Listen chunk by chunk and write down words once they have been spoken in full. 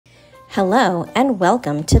Hello and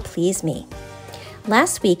welcome to Please Me.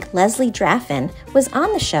 Last week, Leslie Draffin was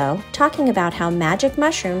on the show talking about how magic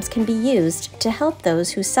mushrooms can be used to help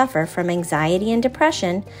those who suffer from anxiety and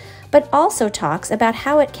depression, but also talks about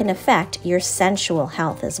how it can affect your sensual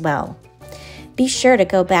health as well. Be sure to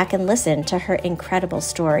go back and listen to her incredible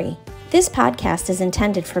story. This podcast is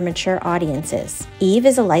intended for mature audiences. Eve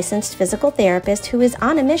is a licensed physical therapist who is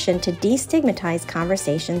on a mission to destigmatize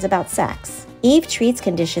conversations about sex. Eve treats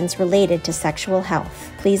conditions related to sexual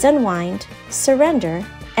health. Please unwind, surrender,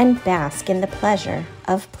 and bask in the pleasure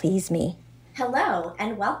of Please Me. Hello,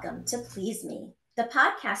 and welcome to Please Me, the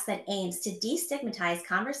podcast that aims to destigmatize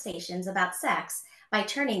conversations about sex by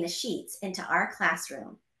turning the sheets into our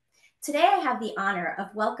classroom. Today, I have the honor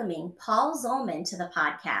of welcoming Paul Zoleman to the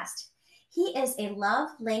podcast. He is a love,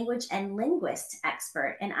 language, and linguist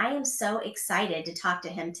expert, and I am so excited to talk to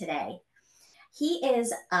him today. He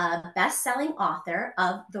is a best-selling author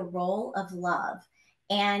of The Role of Love,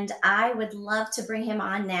 and I would love to bring him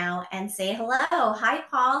on now and say hello. Hi,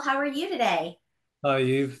 Paul. How are you today? Hi,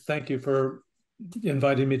 Eve. Thank you for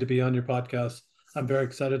inviting me to be on your podcast. I'm very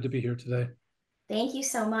excited to be here today. Thank you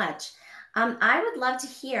so much. I would love to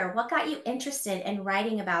hear what got you interested in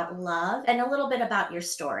writing about love and a little bit about your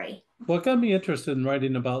story. What got me interested in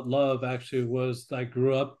writing about love actually was I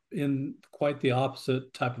grew up in quite the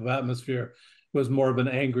opposite type of atmosphere. It was more of an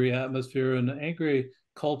angry atmosphere, and an angry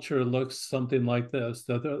culture looks something like this,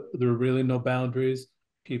 that there are really no boundaries.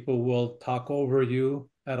 People will talk over you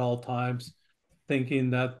at all times,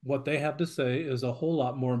 thinking that what they have to say is a whole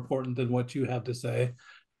lot more important than what you have to say.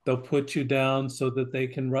 They'll put you down so that they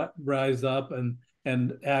can rise up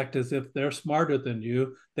and act as if they're smarter than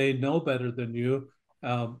you. They know better than you.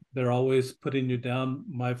 They're always putting you down.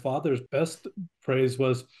 My father's best phrase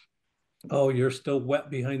was, "Oh, you're still wet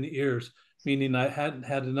behind the ears," meaning I hadn't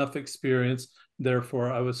had enough experience.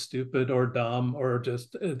 Therefore, I was stupid or dumb, or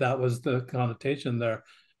just that was the connotation there.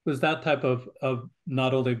 It was that type of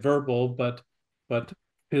not only verbal but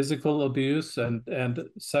physical abuse and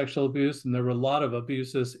sexual abuse, and there were a lot of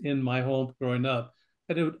abuses in my home growing up.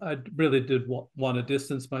 I really did want to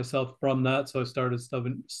distance myself from that, so I started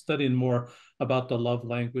studying more about the love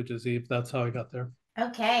languages. Eve, that's how I got there.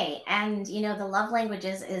 Okay. And, The Love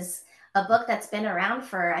Languages is a book that's been around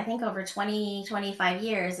for, I think, over 20, 25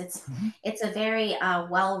 years. Mhm. It's a very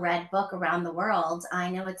well-read book around the world. I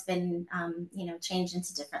know it's been, changed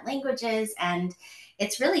into different languages, and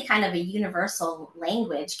it's really kind of a universal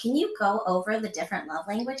language. Can you go over the different love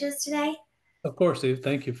languages today? Of course, Eve.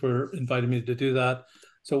 Thank you for inviting me to do that.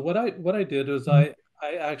 So what I did was I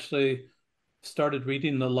actually started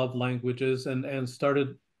reading the love languages and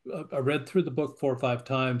started I read through the book 4 or 5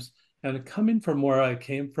 times. And coming from where I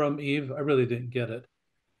came from, Eve, I really didn't get it.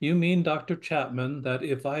 You mean, Dr. Chapman, that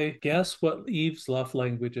if I guess what Eve's love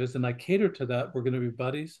language is and I cater to that, we're going to be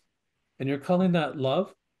buddies? And you're calling that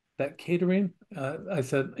love, that catering? I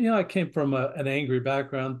said, I came from an angry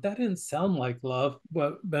background. That didn't sound like love.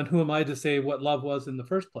 But then who am I to say what love was in the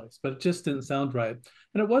first place? But it just didn't sound right.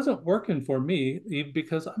 And it wasn't working for me, Eve,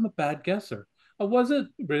 because I'm a bad guesser. I wasn't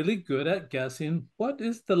really good at guessing what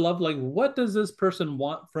is the love like? What does this person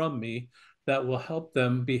want from me that will help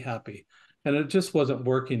them be happy? And it just wasn't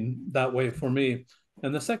working that way for me.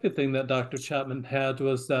 And the second thing that Dr. Chapman had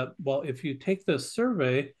was that, well, if you take this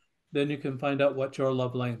survey, then you can find out what your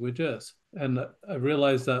love language is. And I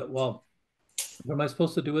realized that, well, what am I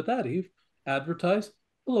supposed to do with that, Eve? Advertise?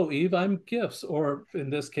 Hello, Eve, I'm gifts. Or in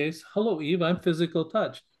this case, hello, Eve, I'm physical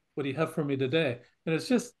touch. What do you have for me today? And it's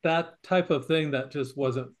just that type of thing that just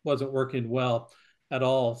wasn't working well at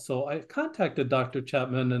all. So I contacted Dr.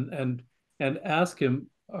 Chapman and asked him,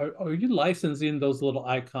 are you licensing those little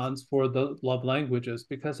icons for the love languages?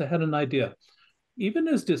 Because I had an idea. Even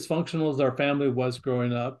as dysfunctional as our family was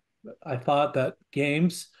growing up, I thought that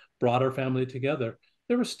games brought our family together.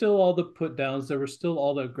 There were still all the put downs, there was still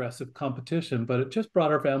all the aggressive competition, but it just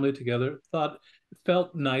brought our family together. Thought it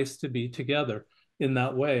felt nice to be together in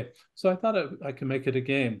that way. So I thought I could make it a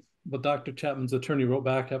game. But Dr. Chapman's attorney wrote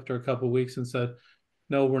back after a couple of weeks and said,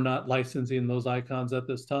 no, we're not licensing those icons at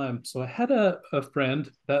this time. So I had a friend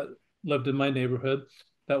that lived in my neighborhood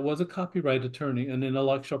that was a copyright attorney, an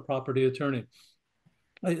intellectual property attorney.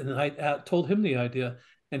 I told him the idea,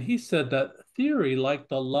 and he said that theory, like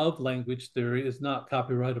the love language theory, is not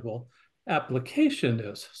copyrightable. Application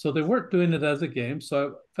is. So they weren't doing it as a game. So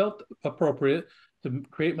I felt appropriate to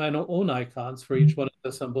create my own icons for each one of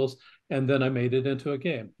the symbols, and then I made it into a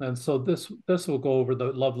game. And so this will go over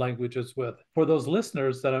the love languages with. For those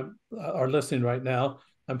listeners that are listening right now,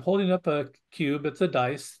 I'm holding up a cube. It's a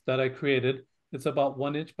dice that I created. It's about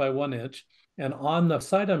 1 inch by 1 inch. And on the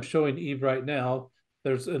side I'm showing Eve right now,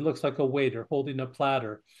 it looks like a waiter holding a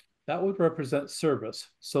platter. That would represent service.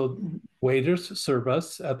 So waiters serve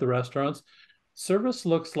us at the restaurants. Service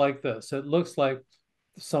looks like this. It looks like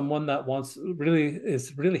someone that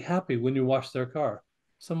is really happy when you wash their car,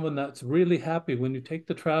 someone that's really happy when you take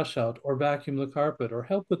the trash out or vacuum the carpet or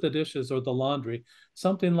help with the dishes or the laundry,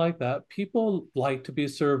 something like that. People like to be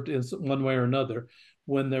served in one way or another.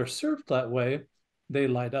 When they're served that way, they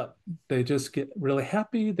light up. They just get really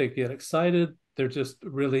happy. They get excited. They're just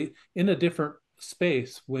really in a different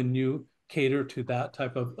space when you cater to that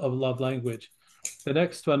type of love language. The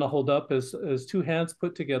next one I'll hold up is two hands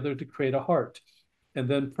put together to create a heart. And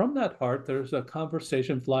then from that heart, there's a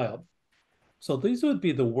conversation fly out. So these would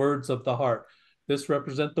be the words of the heart. This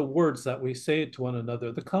represent the words that we say to one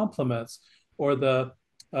another, the compliments, or the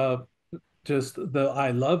uh, just the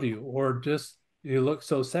I love you, or just you look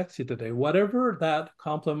so sexy today. Whatever that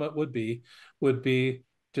compliment would be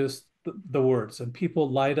just the words. And people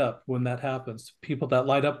light up when that happens. People that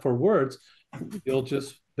light up for words,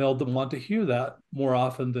 they'll want to hear that more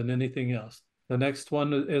often than anything else. The next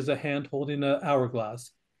one is a hand holding an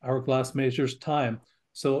hourglass. Hourglass measures time.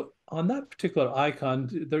 So on that particular icon,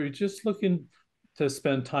 they're just looking to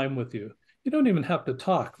spend time with you. You don't even have to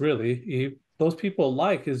talk, really. Those people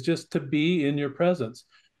like is just to be in your presence.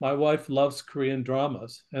 My wife loves Korean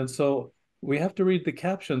dramas, and so we have to read the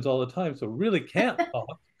captions all the time, so really can't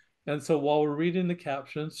talk. And so while we're reading the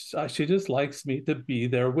captions, she just likes me to be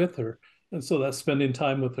there with her. And so that's spending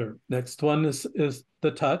time with her. Next one is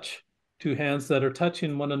the touch. Two hands that are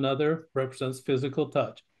touching one another represents physical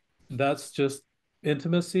touch. That's just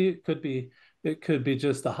intimacy. It could be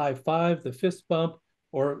just a high five, the fist bump,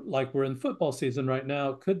 or like we're in football season right now,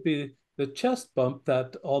 it could be the chest bump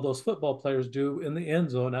that all those football players do in the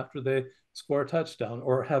end zone after they score a touchdown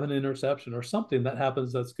or have an interception or something that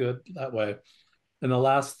happens that's good that way. And the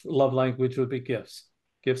last love language would be gifts.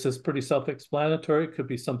 Gifts is pretty self-explanatory. It could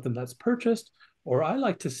be something that's purchased, or I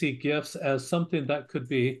like to see gifts as something that could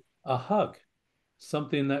be a hug,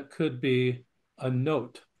 something that could be a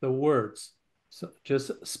note, the words, so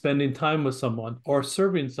just spending time with someone or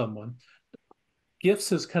serving someone.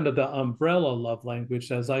 Gifts is kind of the umbrella love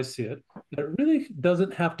language as I see it. It really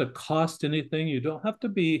doesn't have to cost anything. You don't have to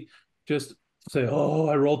be just say, oh,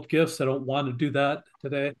 I rolled gifts. I don't want to do that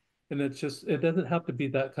today. And it doesn't have to be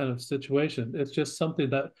that kind of situation. It's just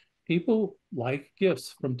something that people like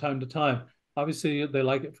gifts from time to time. Obviously, they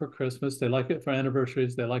like it for Christmas. They like it for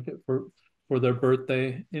anniversaries. They like it for their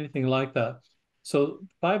birthday, anything like that. So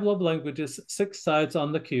 5 love languages, 6 sides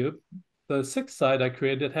on the cube. The sixth side I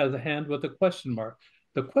created has a hand with a question mark.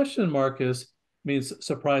 The question mark means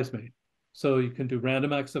surprise me. So you can do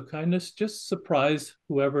random acts of kindness, just surprise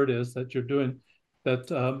whoever it is that you're doing,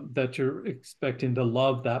 that you're expecting to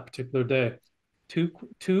love that particular day.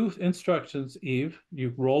 Two instructions, Eve.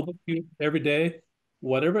 You roll the cube every day,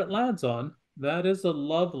 whatever it lands on. That is a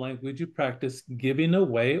love language you practice giving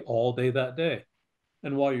away all day that day.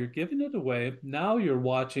 And while you're giving it away, now you're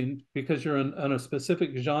watching because you're in a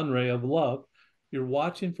specific genre of love. You're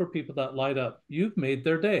watching for people that light up. You've made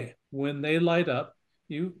their day. When they light up,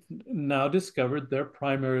 you now discovered their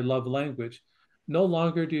primary love language. No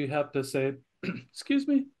longer do you have to say, "Excuse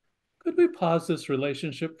me, could we pause this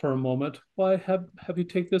relationship for a moment? Why have you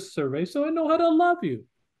take this survey so I know how to love you?"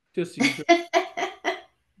 Just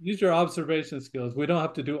use your observation skills. We don't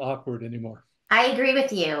have to do awkward anymore. I agree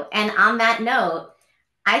with you. And on that note,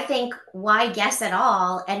 I think why guess at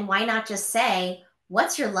all and why not just say,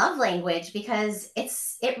 what's your love language? Because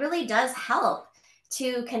it really does help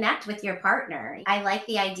to connect with your partner. I like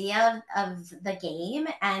the idea of the game.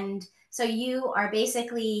 And so you are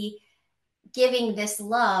basically giving this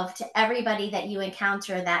love to everybody that you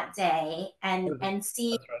encounter that day and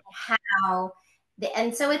see That's right. how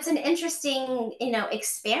and so it's an interesting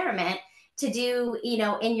experiment to do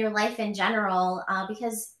in your life in general,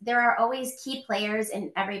 because there are always key players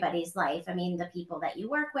in everybody's life. I mean, the people that you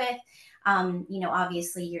work with,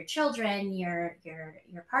 obviously your children, your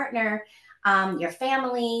partner, your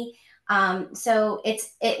family. So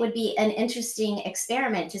it would be an interesting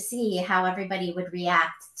experiment to see how everybody would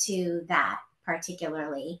react to that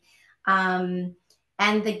particularly.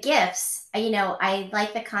 And the gifts, I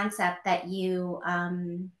like the concept that you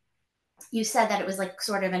said that it was like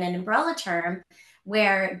sort of an umbrella term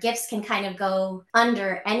where gifts can kind of go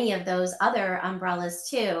under any of those other umbrellas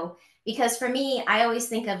too. Because for me, I always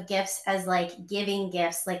think of gifts as like giving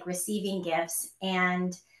gifts, like receiving gifts.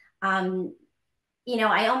 And,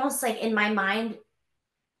 I almost like in my mind,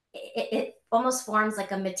 it almost forms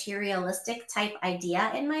like a materialistic type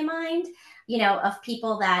idea in my mind, of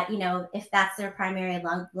people that, if that's their primary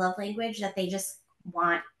love language, that they just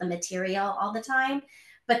want the material all the time.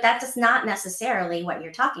 But that is not necessarily what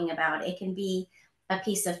you're talking about. It can be a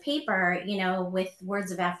piece of paper, with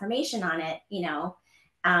words of affirmation on it,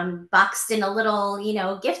 boxed in a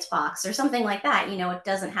little, gift box or something like that. It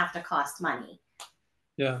doesn't have to cost money.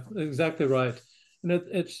 Yeah, exactly right. And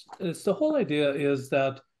it's the whole idea is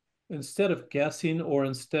that instead of guessing or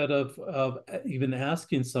instead of even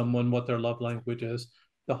asking someone what their love language is,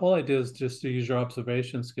 the whole idea is just to use your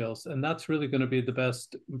observation skills, and that's really going to be the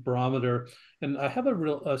best barometer. And I have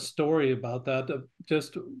a story about that.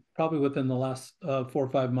 Just probably within the last 4 or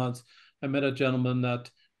 5 months, I met a gentleman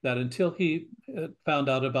that until he found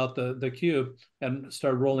out about the cube and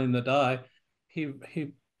started rolling the die, he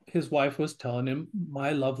his wife was telling him,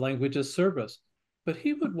 my love language is service. But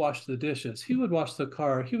he would wash the dishes, he would wash the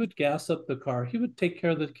car, he would gas up the car, he would take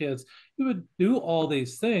care of the kids, he would do all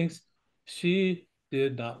these things. She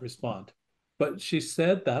did not respond, but she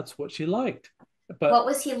said that's what she liked. But what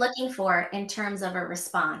was he looking for in terms of a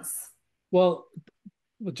response? well,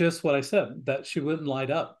 just what I said, that she wouldn't light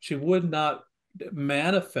up. She would not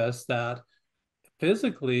manifest that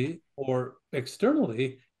physically or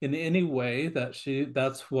externally in any way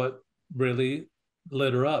that's what really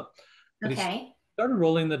lit her up. But he Okay. started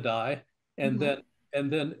rolling the die and Mm-hmm.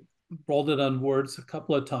 then rolled it on words a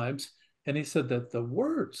couple of times. And he said that the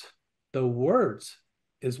words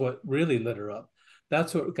is what really lit her up.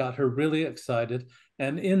 That's what got her really excited.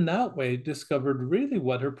 And in that way, discovered really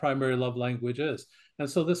what her primary love language is. And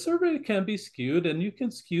so the survey can be skewed, and you can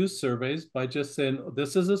skew surveys by just saying,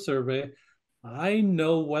 this is a survey. I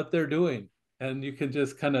know what they're doing. And you can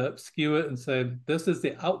just kind of skew it and say, this is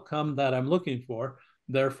the outcome that I'm looking for.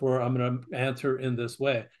 Therefore, I'm going to answer in this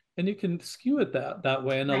way. And you can skew it that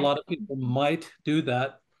way. And a Right. lot of people might do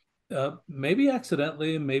that, maybe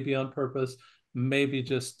accidentally, maybe on purpose, maybe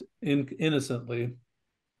just innocently.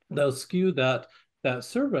 They'll skew that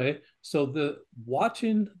survey. So the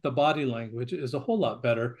watching the body language is a whole lot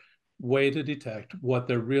better way to detect what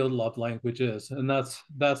their real love language is. And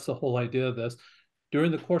that's the whole idea of this.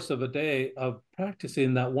 During the course of a day of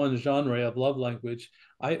practicing that one genre of love language,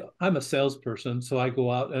 I'm a salesperson, so I go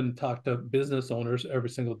out and talk to business owners every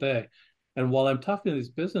single day. And while I'm talking to these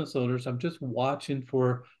business owners, I'm just watching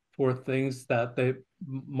for things that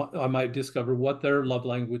I might discover what their love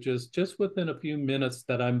language is just within a few minutes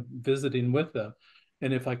that I'm visiting with them.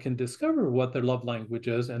 And if I can discover what their love language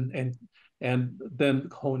is and then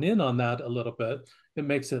hone in on that a little bit, it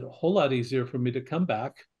makes it a whole lot easier for me to come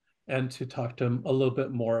back and to talk to them a little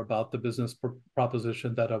bit more about the business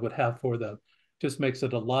proposition that I would have for them. Just makes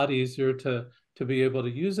it a lot easier to be able to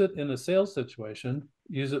use it in a sales situation,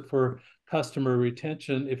 use it for customer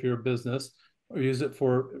retention if you're a business, or use it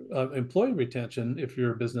for employee retention if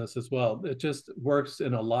you're a business as well. It just works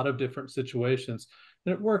in a lot of different situations.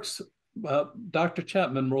 And it works. Dr.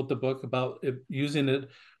 Chapman wrote the book about using it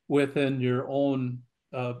within your own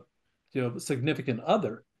significant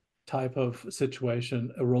other type of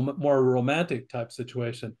situation, more romantic type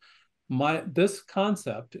situation. This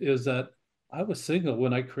concept is that I was single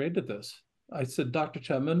when I created this. I said, Dr.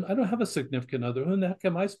 Chapman, I don't have a significant other. Who the heck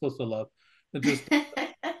am I supposed to love? It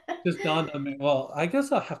just dawned on me, well, I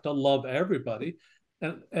guess I have to love everybody.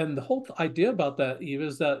 And the whole idea about that, Eve,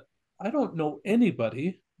 is that I don't know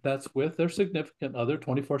anybody that's with their significant other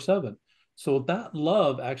 24/7. So that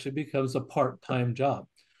love actually becomes a part-time job.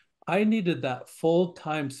 I needed that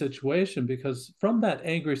full-time situation because from that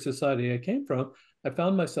angry society I came from, I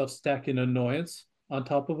found myself stacking annoyance on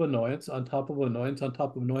top of annoyance on top of annoyance on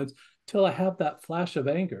top of annoyance till I have that flash of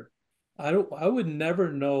anger. I would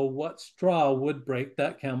never know what straw would break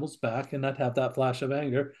that camel's back, and I'd have that flash of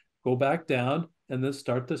anger, go back down, and then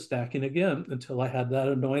start the stacking again until I had that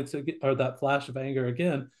annoyance or that flash of anger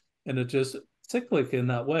again, and it just cyclic in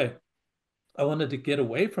that way. I wanted to get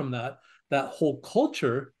away from that whole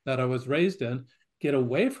culture that I was raised in, get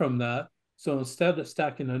away from that. So instead of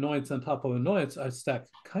stacking annoyance on top of annoyance, I stack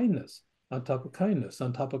kindness on top of kindness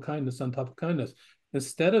on top of kindness on top of kindness.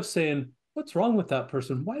 Instead of saying, what's wrong with that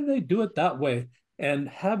person? Why do they do it that way? And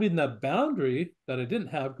having that boundary that I didn't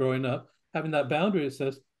have growing up, having that boundary that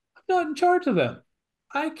says, I'm not in charge of them.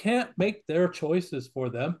 I can't make their choices for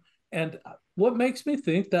them. And what makes me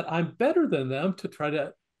think that I'm better than them to try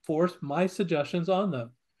to force my suggestions on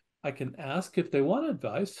them? I can ask if they want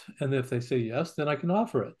advice, and if they say yes, then I can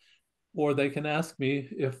offer it. Or they can ask me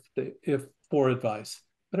if for advice.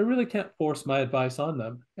 But I really can't force my advice on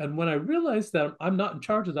them. And when I realized that I'm not in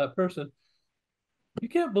charge of that person, you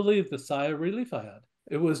can't believe the sigh of relief I had.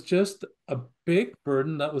 It was just a big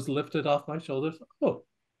burden that was lifted off my shoulders. Oh,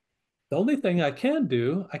 the only thing I can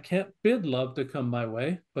do, I can't bid love to come my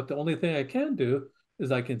way, but the only thing I can do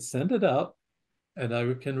is I can send it out and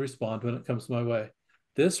I can respond when it comes my way.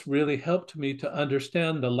 This really helped me to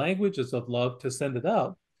understand the languages of love to send it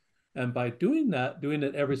out. And by doing that, doing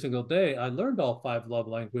it every single day, I learned all 5 love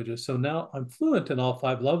languages. So now I'm fluent in all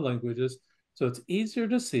 5 love languages. So it's easier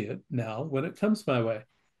to see it now when it comes my way.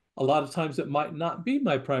 A lot of times it might not be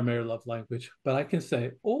my primary love language, but I can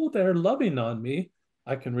say, oh, they're loving on me.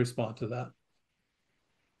 I can respond to that.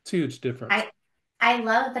 It's a huge difference. I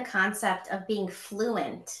love the concept of being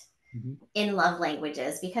fluent Mhm. in love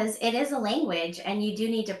languages because it is a language and you do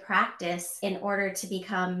need to practice in order to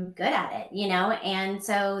become good at it, you know? And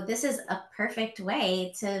so this is a perfect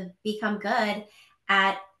way to become good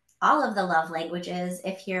at all of the love languages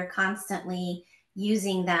if you're constantly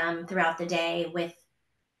using them throughout the day with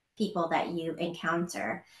people that you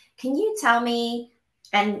encounter. Can you tell me,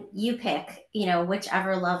 and you pick, you know,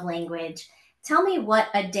 whichever love language, tell me what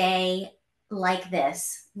a day like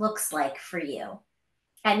this looks like for you?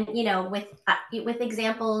 And you know, with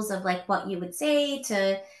examples of like what you would say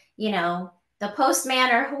to, you know, the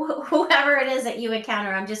postman or whoever it is that you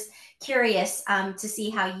encounter. I'm just curious to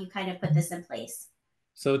see how you kind of put this in place.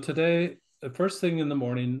 So today, the first thing in the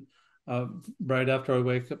morning, right after I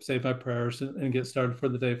wake up, say my prayers and get started for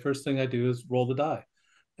the day, first thing I do is roll the die.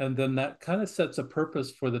 And then that kind of sets a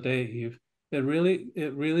purpose for the day, Eve. It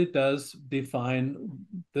really does define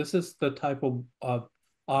this is the type of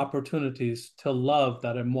opportunities to love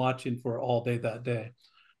that I'm watching for all day that day.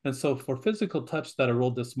 And so for physical touch that I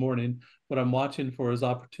rolled this morning, what I'm watching for is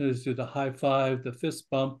opportunities to do the high five, the fist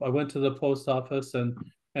bump. I went to the post office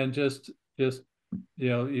and just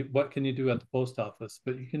what can you do at the post office?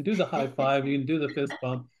 But you can do the high five, you can do the fist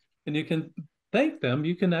bump, and you can thank them.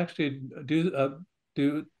 You can actually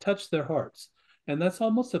do touch their hearts, and that's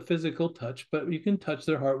almost a physical touch, but you can touch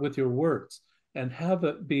their heart with your words and have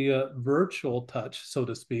it be a virtual touch, so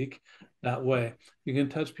to speak. That way, you can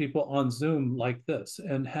touch people on Zoom like this,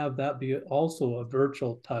 and have that be also a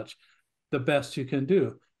virtual touch. The best you can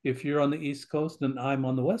do. If you're on the East Coast and I'm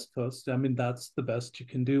on the West Coast, I mean, that's the best you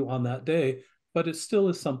can do on that day, but it still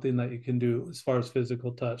is something that you can do as far as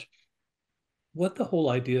physical touch. What the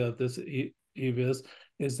whole idea of this, Eve,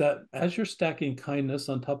 is that as you're stacking kindness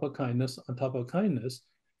on top of kindness on top of kindness,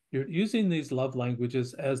 you're using these love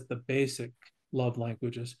languages as the basic love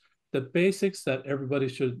languages, the basics that everybody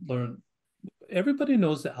should learn. Everybody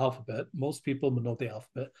knows the alphabet. Most people know the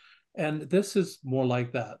alphabet. And this is more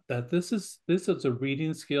like that this is a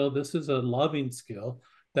reading skill. This is a loving skill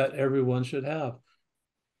that everyone should have.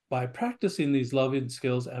 By practicing these loving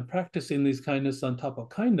skills and practicing these kindness on top of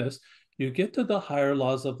kindness, you get to the higher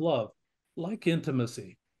laws of love, like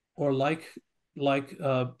intimacy, or like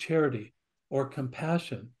charity, or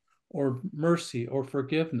compassion, or mercy, or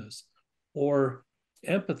forgiveness, or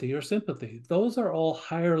empathy or sympathy. Those are all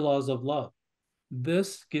higher laws of love.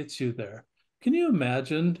 This gets you there. Can you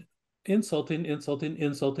imagine insulting,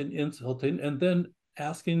 and then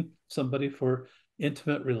asking somebody for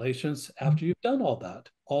intimate relations after you've done all that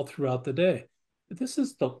all throughout the day? This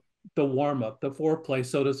is the warm up, the foreplay,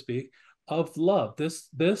 so to speak, of love.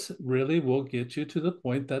 This really will get you to the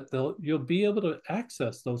point that you'll be able to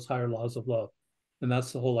access those higher laws of love, and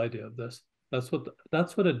that's the whole idea of this. That's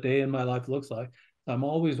what a day in my life looks like. I'm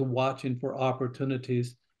always watching for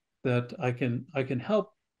opportunities that I can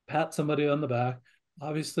help pat somebody on the back.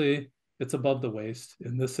 Obviously, it's above the waist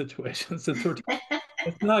in this situation since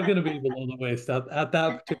it's not going to be below the waist at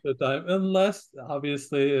that particular time, unless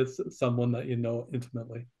obviously it's someone that you know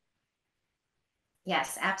intimately.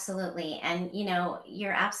 Yes, absolutely. And, you know,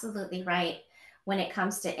 you're absolutely right. When it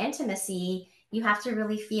comes to intimacy, you have to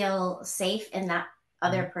really feel safe in that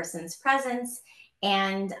other Mhm. person's presence.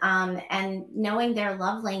 And knowing their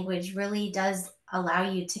love language really does allow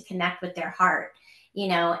you to connect with their heart, you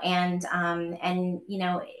know, you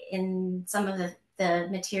know, in some of the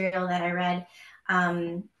material that I read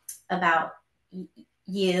about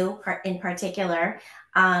you in particular,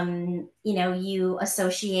 you know, you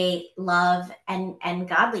associate love and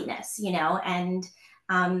godliness, you know, and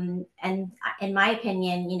in my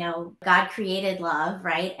opinion, you know, God created love,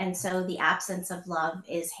 right? And so the absence of love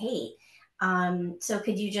is hate. So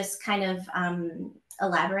could you just kind of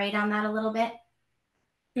elaborate on that a little bit?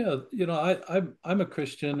 Yeah, I'm a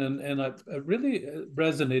Christian, and it really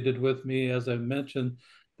resonated with me as I mentioned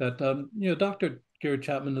that Dr. Gary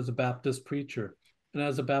Chapman is a Baptist preacher, and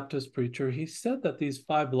as a Baptist preacher, he said that these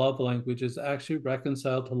 5 love languages actually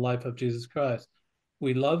reconcile to the life of Jesus Christ.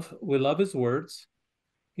 We love his words.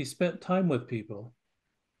 He spent time with people.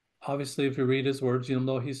 Obviously, if you read his words, you'll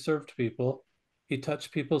know he served people. He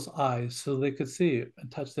touched people's eyes so they could see, and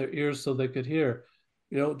touched their ears so they could hear.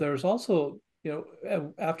 There's also,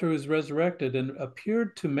 after he was resurrected and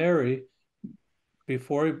appeared to Mary,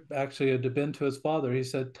 before he actually had been to his father, he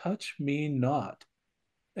said, "Touch me not."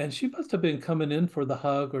 And she must have been coming in for the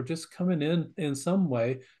hug or just coming in some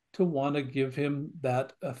way to want to give him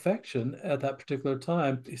that affection at that particular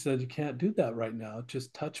time. He said, "You can't do that right now.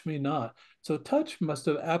 Just touch me not." So touch must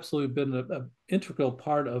have absolutely been an integral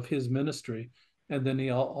part of his ministry. And then he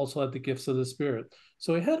also had the gifts of the Spirit.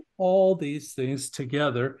 So he had all these things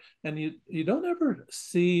together. And you don't ever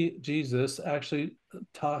see Jesus actually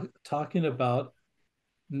talking about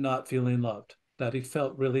not feeling loved, that he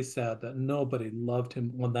felt really sad that nobody loved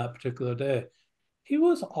him on that particular day. He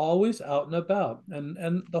was always out and about.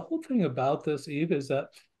 And the whole thing about this, Eve, is that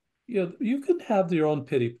you can have your own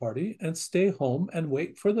pity party and stay home and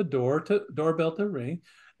wait for the doorbell to ring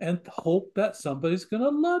and hope that somebody's going to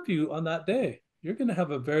love you on that day. You're going to have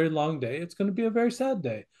a very long day. It's going to be a very sad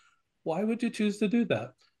day. Why would you choose to do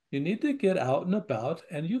that? You need to get out and about,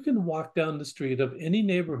 and you can walk down the street of any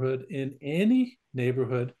neighborhood in any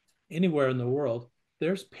neighborhood anywhere in the world.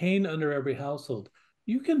 There's pain under every household.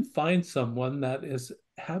 You can find someone that is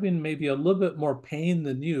having maybe a little bit more pain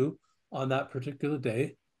than you on that particular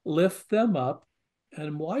day, lift them up.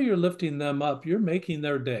 And while you're lifting them up, you're making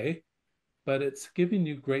their day, but it's giving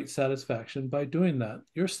you great satisfaction by doing that.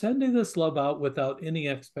 You're sending this love out without any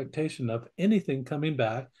expectation of anything coming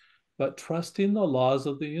back, but trusting the laws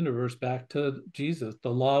of the universe back to Jesus, the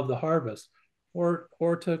law of the harvest, or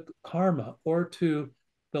to karma, or to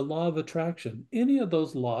the law of attraction. Any of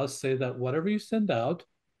those laws say that whatever you send out,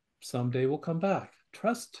 someday will come back.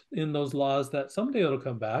 Trust in those laws that someday it'll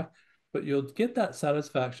come back, but you'll get that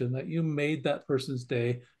satisfaction that you made that person's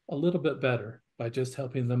day a little bit better by just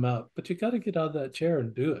helping them out. But you got to get out of that chair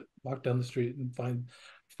and do it. Walk down the street and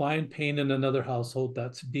find pain in another household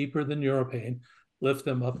that's deeper than your pain. Lift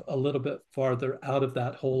them up a little bit farther out of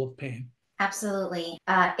that hole of pain. Absolutely.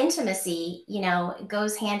 Intimacy,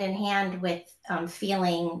 goes hand in hand with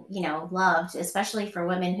feeling, loved, especially for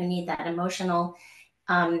women who need that emotional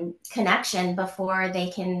connection before they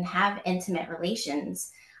can have intimate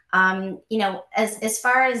relations. As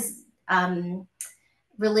far as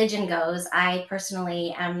religion goes, I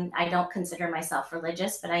personally I don't consider myself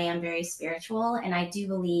religious, but I am very spiritual, and I do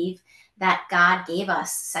believe that God gave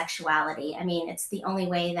us sexuality. I mean, it's the only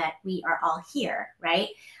way that we are all here, right?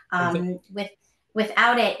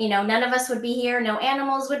 Without it, none of us would be here. No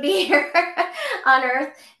animals would be here on Earth.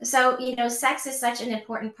 So, sex is such an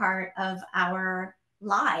important part of our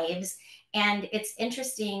lives, and it's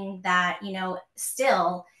interesting that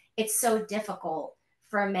still it's so difficult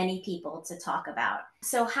for many people to talk about.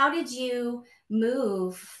 So how did you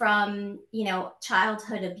move from,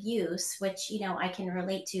 childhood abuse, which, I can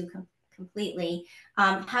relate to completely.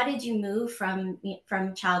 How did you move from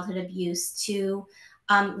childhood abuse to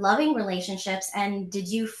loving relationships? And did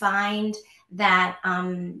you find that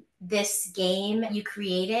this game you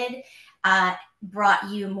created brought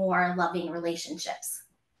you more loving relationships?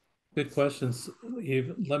 Good questions,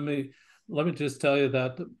 Eve. Let me just tell you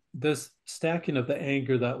that this stacking of the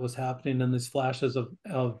anger that was happening and these flashes of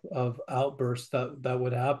outbursts that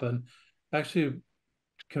would happen actually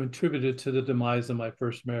contributed to the demise of my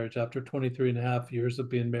first marriage after 23 and a half years of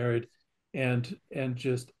being married and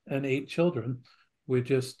 8 children. We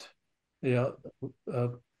just, it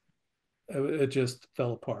just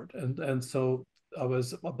fell apart. And so I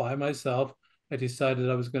was by myself. I decided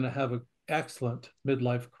I was going to have an excellent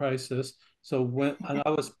midlife crisis. So and I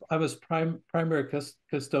was primary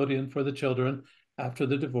custodian for the children after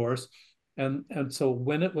the divorce, and so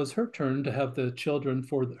when it was her turn to have the children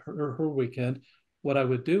for her weekend, what I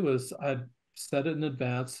would do is I'd set in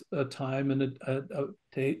advance a time and a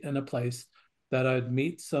date and a place that I'd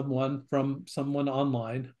meet someone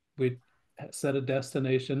online. We'd set a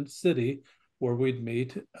destination city where we'd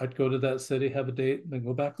meet. I'd go to that city, have a date, and then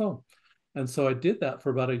go back home. And so I did that for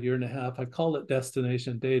about a year and a half. I call it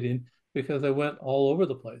destination dating because I went all over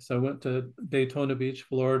the place. I went to Daytona Beach,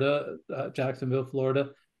 Florida, Jacksonville, Florida,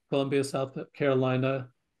 Columbia, South Carolina,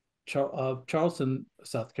 Charleston,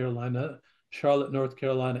 South Carolina, Charlotte, North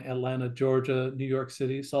Carolina, Atlanta, Georgia, New York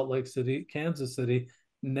City, Salt Lake City, Kansas City,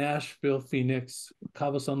 Nashville, Phoenix,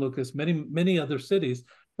 Cabo San Lucas, many, many other cities.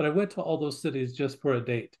 But I went to all those cities just for a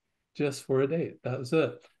date. That was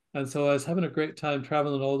it. And so I was having a great time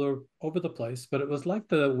traveling all over the place. But it was like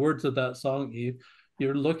the words of that song, Eve.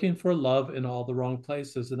 You're looking for love in all the wrong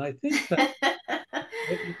places. And I think that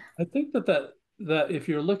that if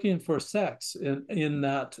you're looking for sex in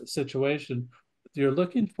that situation, you're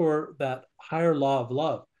looking for that higher law of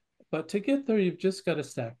love. But to get there, you've just got to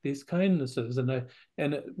stack these kindnesses. And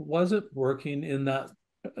it wasn't working in that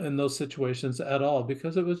in those situations at all,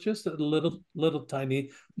 because it was just a little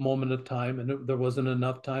tiny moment of time, and there wasn't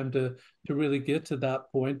enough time to really get to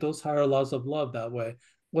that point. Those higher laws of love that way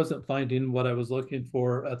wasn't finding what I was looking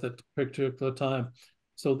for at the particular time.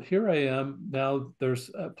 So here I am now. There's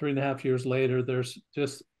 3.5 years later. There's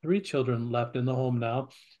just 3 children left in the home now,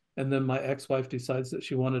 and then my ex-wife decides that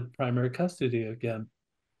she wanted primary custody again.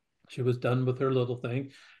 She was done with her little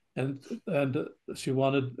thing, and she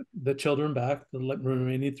wanted the children back, the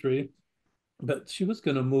remaining 3, but she was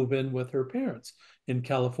going to move in with her parents in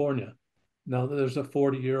California. Now there's a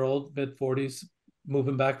 40-year-old, mid 40s,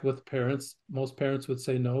 moving back with parents. Most parents would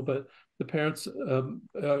say no, but the parents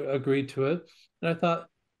agreed to it. And I thought,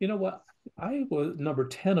 you know what? I was number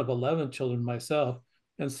 10 of 11 children myself.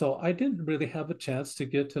 And so I didn't really have a chance to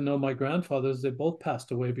get to know my grandfathers. They both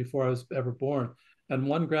passed away before I was ever born. And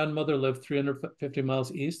one grandmother lived 350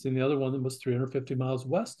 miles east, and the other one was 350 miles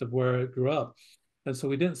west of where I grew up. And so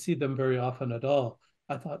we didn't see them very often at all.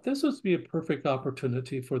 I thought this would be a perfect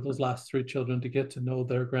opportunity for those last 3 children to get to know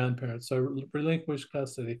their grandparents. So I relinquished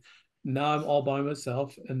custody. Now I'm all by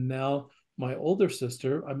myself, and now my older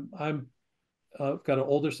sister, I'm got an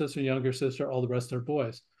older sister, younger sister, all the rest are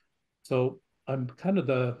boys. So I'm kind of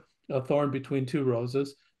a thorn between 2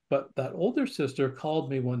 roses. But that older sister called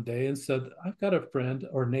me one day and said, I've got a friend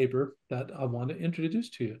or neighbor that I want to introduce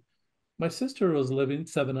to you. My sister was living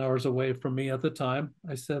 7 hours away from me at the time.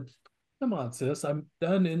 I said, come on, sis, I'm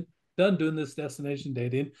done doing this destination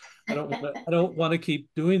dating. I don't want to keep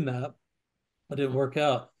doing that. It didn't work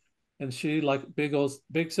out. And she, like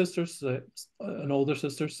big sister, an older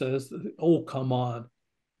sister says, oh, come on.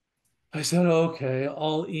 I said, okay,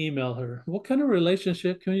 I'll email her. What kind of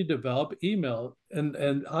relationship can you develop? Email,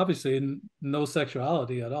 and obviously no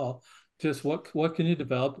sexuality at all. Just what can you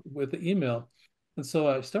develop with the email? And so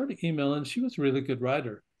I started emailing. She was a really good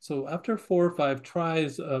writer. So after 4 or 5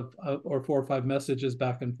 tries or 4 or 5 messages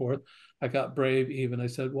back and forth, I got brave even. I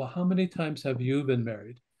said, well, how many times have you been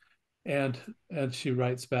married? And she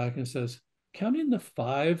writes back and says, counting the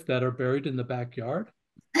 5 that are buried in the backyard.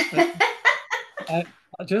 I,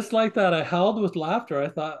 just like that, I howled with laughter. I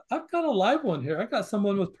thought, I've got a live one here. I got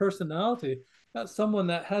someone with personality, got someone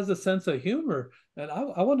that has a sense of humor. And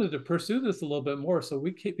I wanted to pursue this a little bit more. So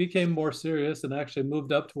we became more serious and actually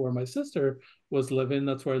moved up to where my sister was living.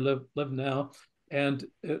 That's where I live now. And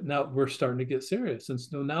now we're starting to get serious. And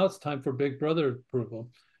so now it's time for big brother approval.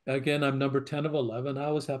 Again, I'm number 10 of 11. I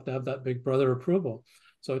always have to have that big brother approval.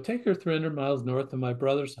 So I take her 300 miles north of my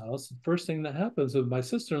brother's house. The first thing that happens is my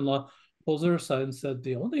sister-in-law pulls her aside and said,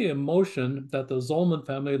 the only emotion that the Zoleman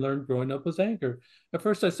family learned growing up was anger. At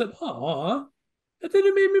first I said, aw, that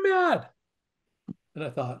didn't make me mad. And I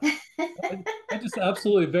thought, I just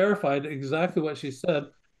absolutely verified exactly what she said.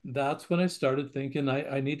 That's when I started thinking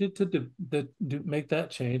I needed to make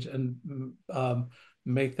that change and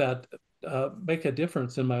make that make a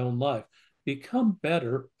difference in my own life, become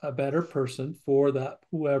a better person for that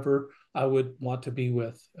whoever I would want to be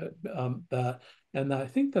with. That and I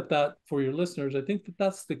think that for your listeners, I think that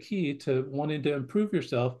that's the key to wanting to improve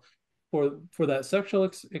yourself for that sexual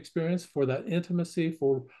experience, for that intimacy,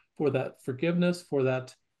 for that forgiveness, for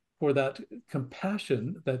that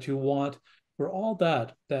compassion that you want, for all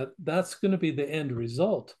that's going to be the end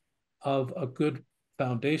result of a good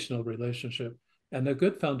foundational relationship. And a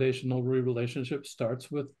good foundational relationship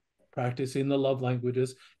starts with practicing the love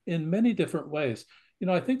languages in many different ways. You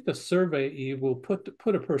know, I think the survey, Eve, will put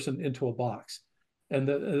a person into a box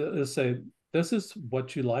and say, this is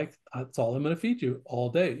what you like. That's all I'm going to feed you all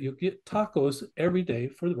day. You get tacos every day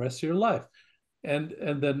for the rest of your life. And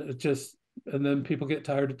then people get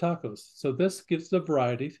tired of tacos. So this gives the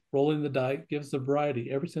variety. Rolling the die gives the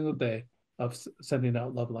variety every single day of sending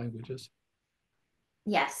out love languages.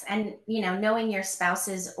 Yes, and knowing your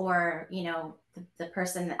spouses, or the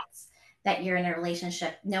person that you're in a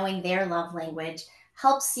relationship, knowing their love language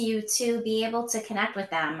helps you to be able to connect with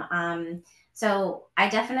them. So I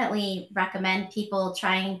definitely recommend people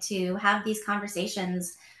trying to have these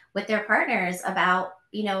conversations with their partners about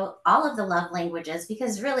all of the love languages,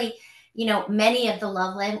 because really, many of the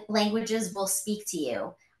love languages will speak to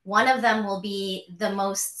you. One of them will be the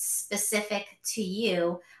most specific to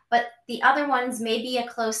you, but the other ones may be a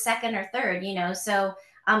close second or third. So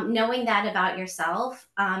knowing that about yourself,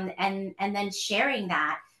 and then sharing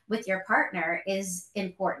that with your partner is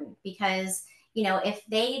important, because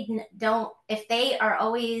if they are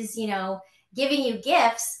always giving you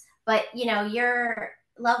gifts, but your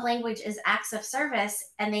love language is acts of service,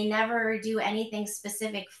 and they never do anything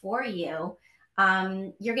specific for you,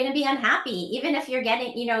 you're going to be unhappy, even if you're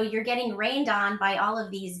getting, you're getting rained on by all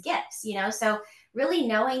of these gifts, so really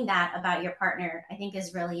knowing that about your partner, I think,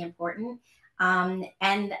 is really important.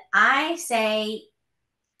 And I say,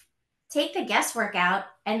 take the guesswork out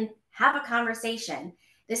and have a conversation.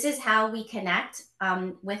 This is how we connect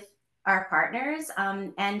with our partners,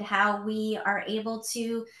 and how we are able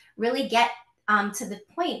to really get to the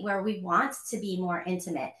point where we want to be more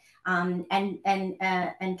intimate, and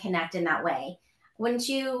connect in that way. Wouldn't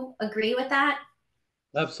you agree with that?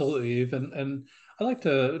 Absolutely, even. And I like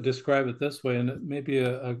to describe it this way, and it may be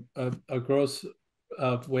a gross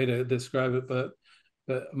way to describe it, but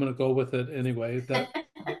I'm going to go with it anyway. That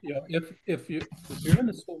if you're in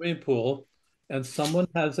a swimming pool and someone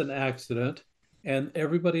has an accident and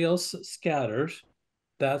everybody else scatters,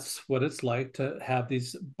 that's what it's like to have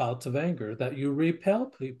these bouts of anger, that you repel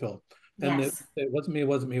people. And Yes. it wasn't me, it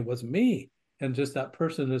wasn't me, it wasn't me. And just that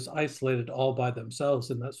person is isolated all by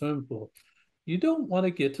themselves in that swimming pool. You don't want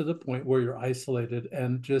to get to the point where you're isolated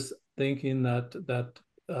and just thinking that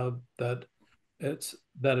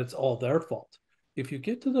it's all their fault. If you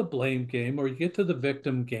get to the blame game, or you get to the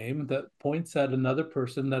victim game that points at another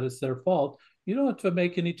person that it's their fault, you don't have to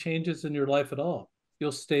make any changes in your life at all.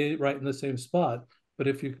 You'll stay right in the same spot. But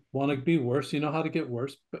if you want to be worse, you know how to get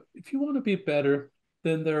worse. But if you want to be better,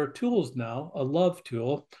 then there are tools now, a love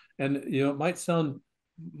tool. And it might sound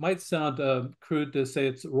crude to say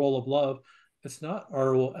it's a role of love. It's not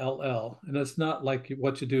ROLL, and it's not like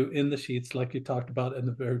what you do in the sheets, like you talked about in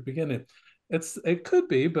the very beginning. It could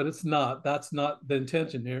be, but it's not. That's not the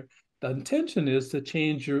intention here. The intention is to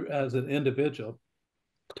change you as an individual,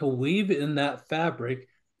 to weave in that fabric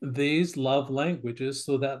these love languages,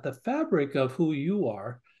 so that the fabric of who you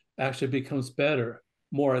are actually becomes better,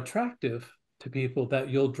 more attractive to people, that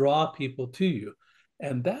you'll draw people to you.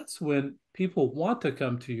 And that's when people want to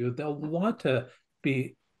come to you. They'll want to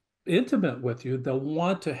be intimate with you. They'll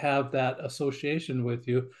want to have that association with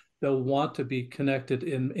you. They'll want to be connected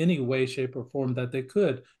in any way, shape, or form that they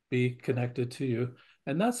could be connected to you.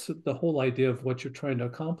 And that's the whole idea of what you're trying to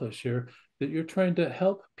accomplish here, that you're trying to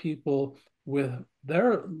help people with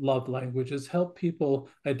their love languages, help people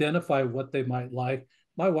identify what they might like.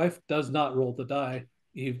 My wife does not roll the die,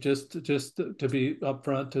 Eve, just to be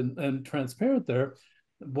upfront and transparent there.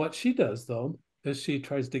 What she does, though, is she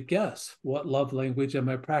tries to guess, what love language am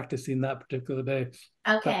I practicing that particular day.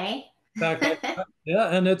 Okay. In fact, yeah,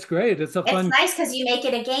 and it's great. It's a It's fun. nice because you make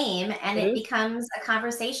it a game and It it is. becomes a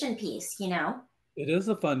conversation piece. It is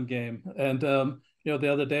a fun game. And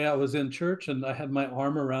the other day I was in church and I had my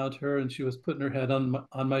arm around her and she was putting her head on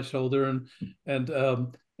my shoulder, and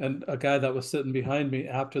a guy that was sitting behind me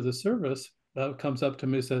after the service comes up to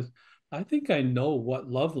me and says, "I think I know what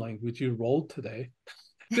love language you rolled today."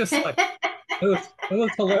 Just like it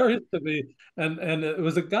was hilarious to me. And it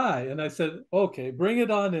was a guy. And I said, "Okay, bring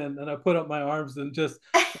it on in." And I put up my arms and just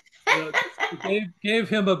gave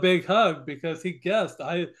him a big hug, because he guessed.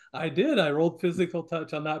 I did. I rolled physical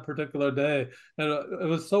touch on that particular day, and it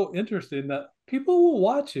was so interesting that people will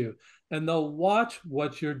watch you and they'll watch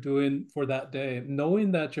what you're doing for that day,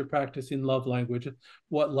 knowing that you're practicing love language.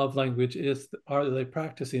 What love language are they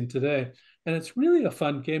practicing today? And it's really a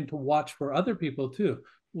fun game to watch for other people too.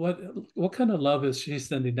 What kind of love is she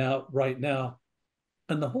sending out right now?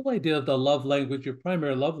 And the whole idea of the love language, your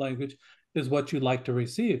primary love language, is what you like to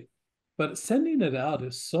receive. But sending it out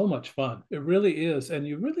is so much fun. It really is. And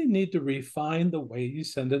you really need to refine the way you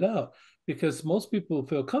send it out, because most people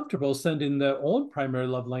feel comfortable sending their own primary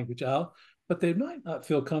love language out, but they might not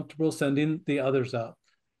feel comfortable sending the others out.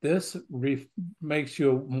 This makes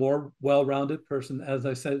you a more well-rounded person. As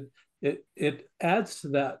I said, it adds to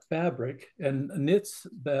that fabric and knits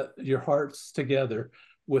your hearts together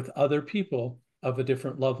with other people of a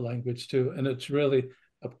different love language too. And it's really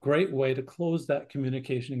a great way to close that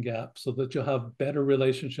communication gap so that you'll have better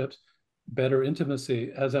relationships, better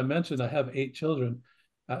intimacy. As I mentioned, I have 8 children.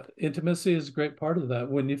 Intimacy is a great part of that.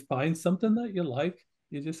 When you find something that you like,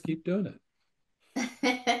 you just keep doing it.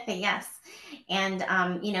 Yes. And,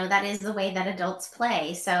 that is the way that adults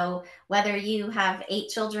play. So whether you have 8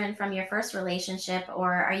 children from your first relationship,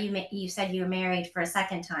 or you said you were married for a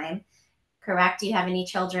second time, correct? Do you have any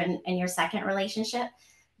children in your second relationship?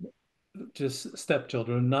 Just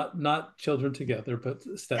stepchildren, not children together, but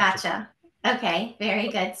stepchildren. Gotcha. Okay, very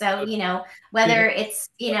good. So, Yeah. whether it's,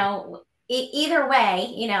 either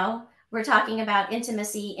way, we're talking about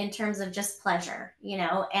intimacy in terms of just pleasure,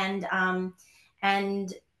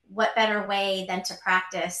 and what better way than to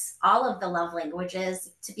practice all of the love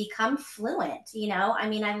languages to become fluent. I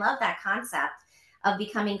mean, I love that concept of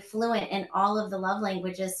becoming fluent in all of the love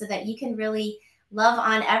languages so that you can really love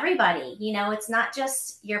on everybody. It's not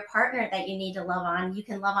just your partner that you need to love on. You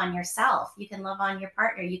can love on yourself. You can love on your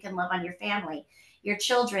partner. You can love on your family, your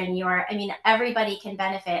children, everybody can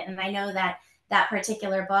benefit. And I know that that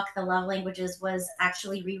particular book, The Love Languages, was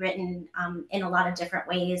actually rewritten in a lot of different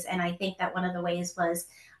ways. And I think that one of the ways was,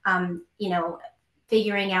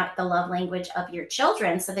 figuring out the love language of your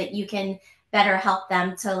children so that you can better help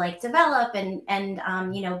them to like develop and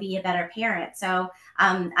be a better parent. So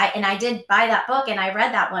I did buy that book and I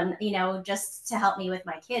read that one, just to help me with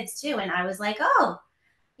my kids too. And I was like, oh,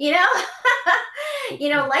 you know,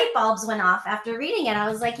 light bulbs went off after reading it. I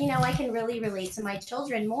was like, I can really relate to my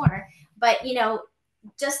children more. But,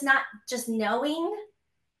 just not just knowing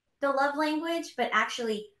the love language, but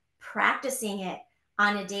actually practicing it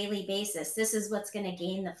on a daily basis. This is what's going to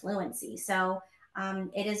gain the fluency. So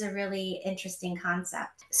it is a really interesting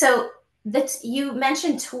concept. So that you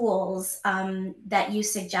mentioned tools that you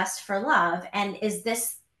suggest for love, and is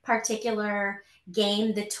this particular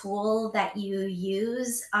game the tool that you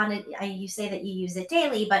use on it? You say that you use it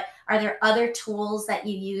daily, but are there other tools that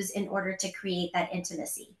you use in order to create that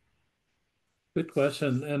intimacy? Good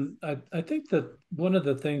question. And I think that one of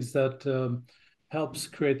the things that helps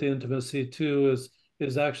create the intimacy too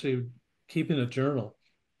is actually keeping a journal.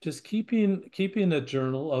 Just keeping a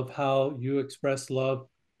journal of how you express love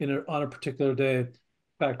on a particular day. In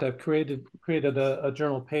fact, I've created a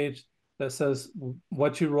journal page that says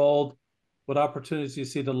what you rolled, what opportunities you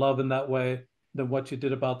see to love in that way, then what you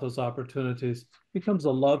did about those opportunities. It becomes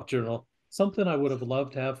a love journal. Something I would have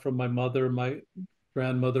loved to have from my mother, my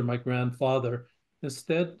grandmother, my grandfather.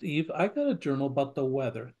 Instead, Eve, I got a journal about the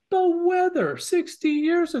weather. The weather 60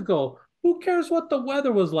 years ago. Who cares what the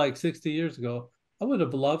weather was like 60 years ago? I would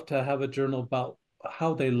have loved to have a journal about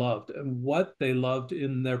how they loved and what they loved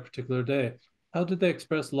in their particular day. How did they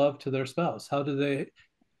express love to their spouse? How did they,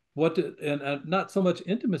 and not so much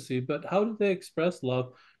intimacy, but how did they express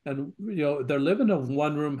love? And, they're living in a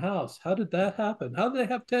one-room house. How did that happen? How did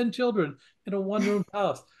they have 10 children in a one-room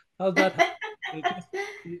house? How did that happen? It's just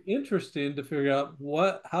interesting to figure out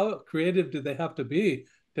how creative do they have to be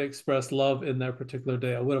to express love in their particular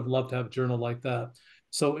day. I would have loved to have a journal like that.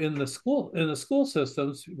 So in the school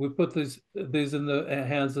systems, we put these in the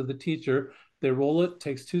hands of the teacher. They roll it,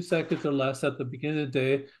 takes 2 seconds or less at the beginning of the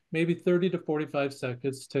day, maybe 30 to 45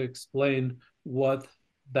 seconds to explain what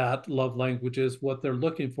that love language is, what they're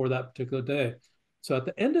looking for that particular day. So at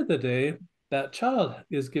the end of the day, that child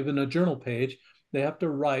is given a journal page. They have to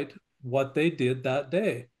write what they did that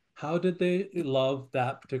day. How did they love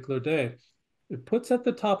that particular day? It puts at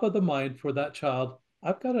the top of the mind for that child,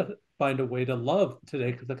 I've got to find a way to love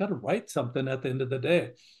today because I've got to write something at the end of the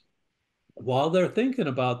day. While they're thinking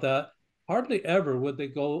about that, hardly ever would they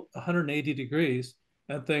go 180 degrees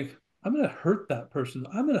and think, I'm going to hurt that person.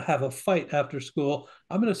 I'm going to have a fight after school.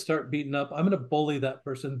 I'm going to start beating up. I'm going to bully that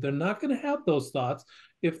person. They're not going to have those thoughts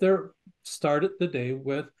if they're started the day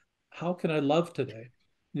with, how can I love today?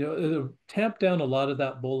 It'll tamp down a lot of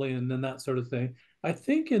that bullying and that sort of thing. I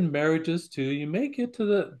think in marriages too, you may get to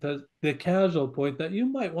the casual point that you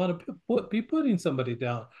might want to be putting somebody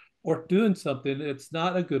down or doing something. It's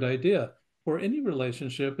not a good idea. For any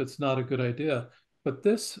relationship, it's not a good idea. But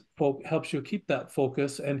this helps you keep that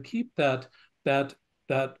focus and keep that that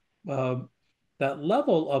um, that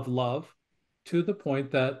level of love to the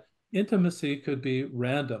point that intimacy could be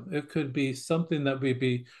random. It could be something that we'd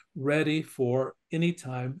be ready for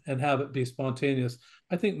anytime and have it be spontaneous.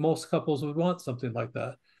 I think most couples would want something like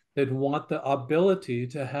that. They'd want the ability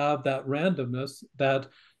to have that randomness, that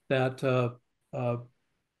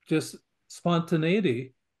just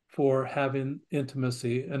spontaneity for having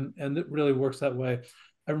intimacy, and it really works that way.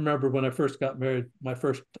 I remember when I first got married, my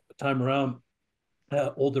first time around, I had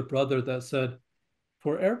an older brother that said,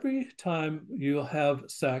 for every time you'll have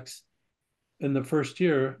sex in the first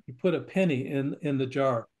year, you put a penny in the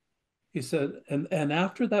jar. He said, and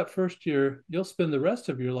after that first year, you'll spend the rest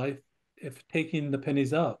of your life if taking the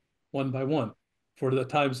pennies out one by one for the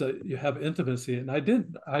times that you have intimacy. And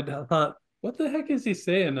I thought, what the heck is he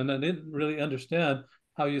saying? And I didn't really understand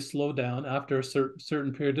how you slow down after a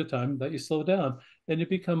certain period of time, that you slow down and you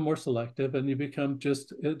become more selective, and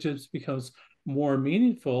it just becomes more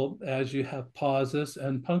meaningful as you have pauses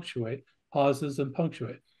and punctuate.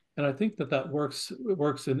 And I think that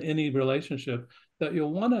works in any relationship, that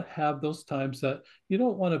you'll want to have those times that you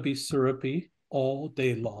don't want to be syrupy all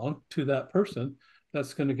day long to that person.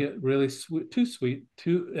 That's going to get really sweet,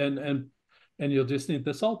 and you'll just need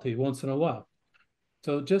the salty once in a while.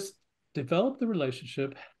 So just develop the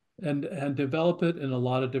relationship and develop it in a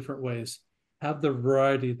lot of different ways. Have the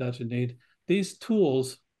variety that you need. These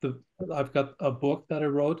tools, I've got a book that I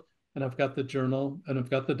wrote and I've got the journal, and I've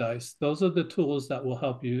got the dice. Those are the tools that will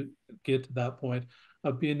help you get to that point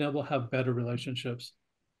of being able to have better relationships.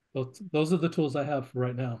 Those are the tools I have for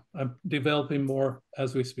right now. I'm developing more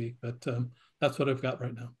as we speak, but that's what I've got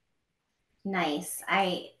right now. Nice.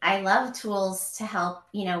 I love tools to help,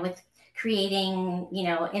 with creating,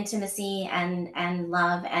 intimacy and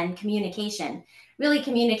love and communication. Really,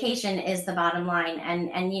 communication is the bottom line,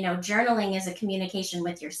 and journaling is a communication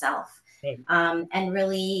with yourself, Right. and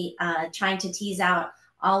really trying to tease out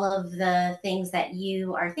all of the things that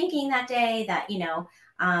you are thinking that day, that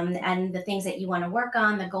and the things that you want to work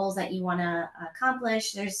on, the goals that you want to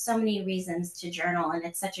accomplish. There's so many reasons to journal, and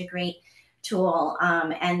it's such a great tool.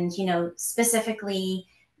 And specifically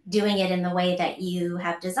doing it in the way that you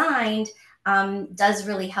have designed does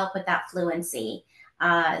really help with that fluency.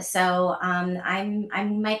 So I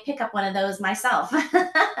might pick up one of those myself.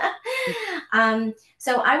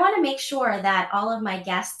 So I want to make sure that all of my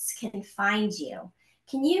guests can find you.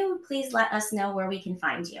 Can you please let us know where we can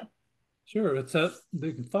find you? Sure.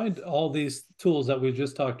 They can find all these tools that we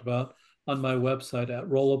just talked about on my website at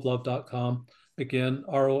rolloflove.com. Again,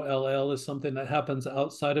 ROLL is something that happens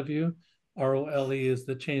outside of you. ROLE is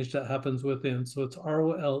the change that happens within. So it's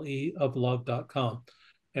ROLEoflove.com.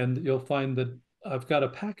 And you'll find that I've got a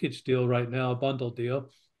package deal right now, a bundle deal,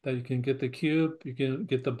 that you can get the cube, you can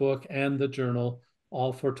get the book and the journal,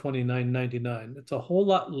 all for $29.99. It's a whole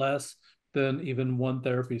lot less than even one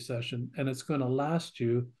therapy session, and it's going to last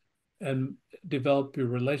you and develop your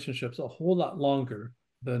relationships a whole lot longer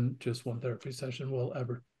than just one therapy session will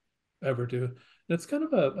ever do. And it's kind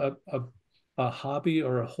of a hobby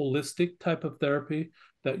or a holistic type of therapy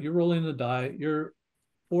that you're rolling the die, you're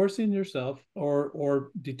forcing yourself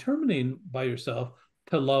or determining by yourself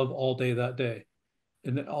to love all day that day,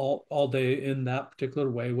 and all day in that particular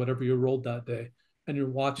way, whatever you rolled that day. And you're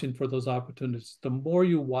watching for those opportunities. The more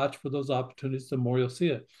you watch for those opportunities, the more you'll see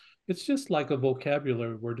it. It's just like a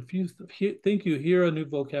vocabulary word. If you think you hear a new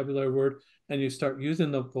vocabulary word and you start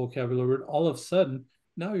using the vocabulary word, all of a sudden,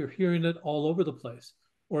 now you're hearing it all over the place.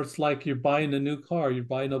 Or it's like you're buying a new car, you're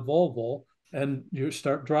buying a Volvo, and you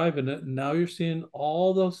start driving it, and now you're seeing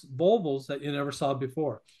all those Volvos that you never saw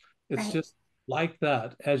before. It's Right. just like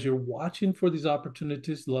that. As you're watching for these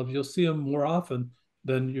opportunities to love, you'll see them more often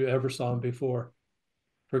than you ever saw them before.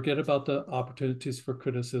 Forget about the opportunities for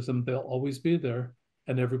criticism. They'll always be there,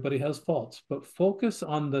 and everybody has faults. But focus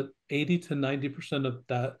on the 80 to 90% of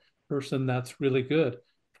that person that's really good.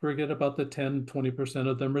 Forget about the 10, 20%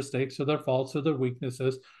 of their mistakes or their faults or their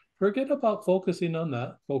weaknesses. Forget about focusing on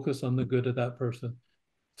that. Focus on the good of that person.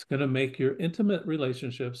 It's going to make your intimate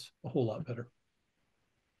relationships a whole lot better.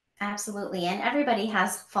 Absolutely. And everybody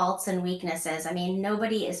has faults and weaknesses. I mean,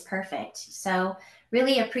 nobody is perfect. So,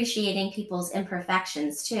 really appreciating people's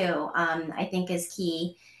imperfections too, I think is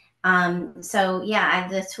key. So, yeah,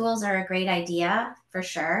 the tools are a great idea for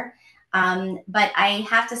sure. But I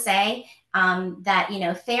have to say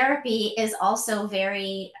that, therapy is also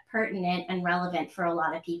very pertinent and relevant for a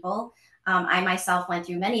lot of people. I myself went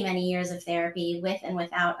through many, many years of therapy with and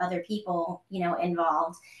without other people,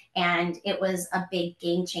 involved. And it was a big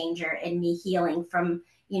game changer in me healing from,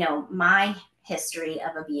 my history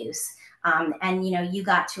of abuse. And, you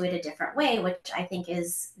got to it a different way, which I think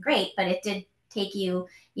is great, but it did take you,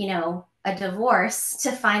 a divorce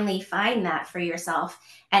to finally find that for yourself.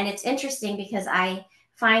 And it's interesting because I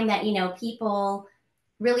find that, people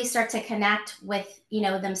really start to connect with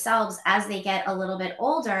themselves as they get a little bit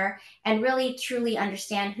older and really truly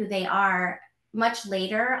understand who they are much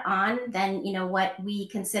later on than what we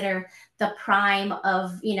consider the prime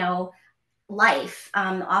of life.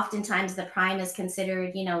 Oftentimes the prime is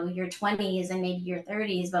considered your 20s and maybe your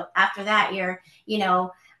 30s, but after that you're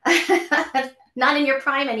not in your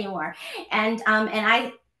prime anymore. And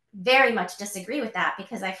I very much disagree with that,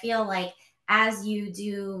 because I feel like as you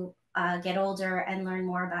do get older and learn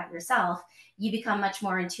more about yourself, you become much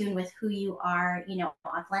more in tune with who you are,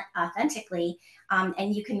 authentically,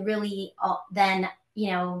 and you can really then,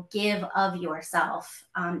 give of yourself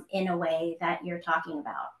in a way that you're talking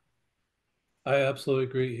about. I absolutely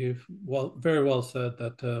agree, Eve. Well, very well said.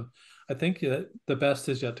 That I think that the best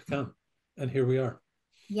is yet to come, and here we are.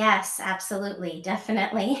 Yes, absolutely,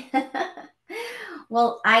 definitely.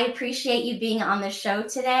 Well, I appreciate you being on the show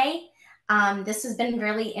today. This has been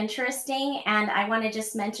really interesting. And I want to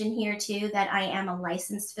just mention here, too, that I am a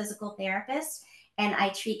licensed physical therapist and I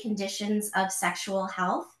treat conditions of sexual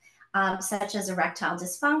health, such as erectile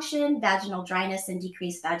dysfunction, vaginal dryness and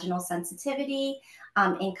decreased vaginal sensitivity,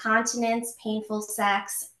 incontinence, painful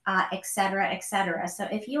sex, et cetera, et cetera. So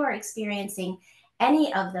if you are experiencing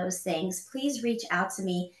any of those things, please reach out to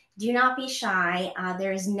me. Do not be shy.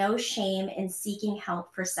 There is no shame in seeking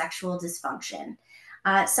help for sexual dysfunction.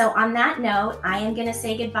 So on that note, I am going to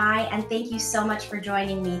say goodbye, and thank you so much for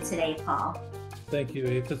joining me today, Paul. Thank you,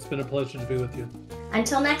 Eve. It's been a pleasure to be with you.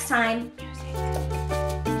 Until next time.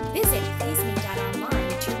 Visit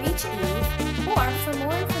pleaseme.online to reach Eve or for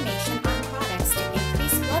more information on products to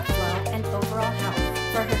increase blood flow and overall health,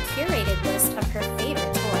 for her curated list of her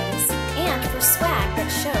favorite toys, and for swag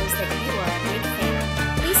that shows that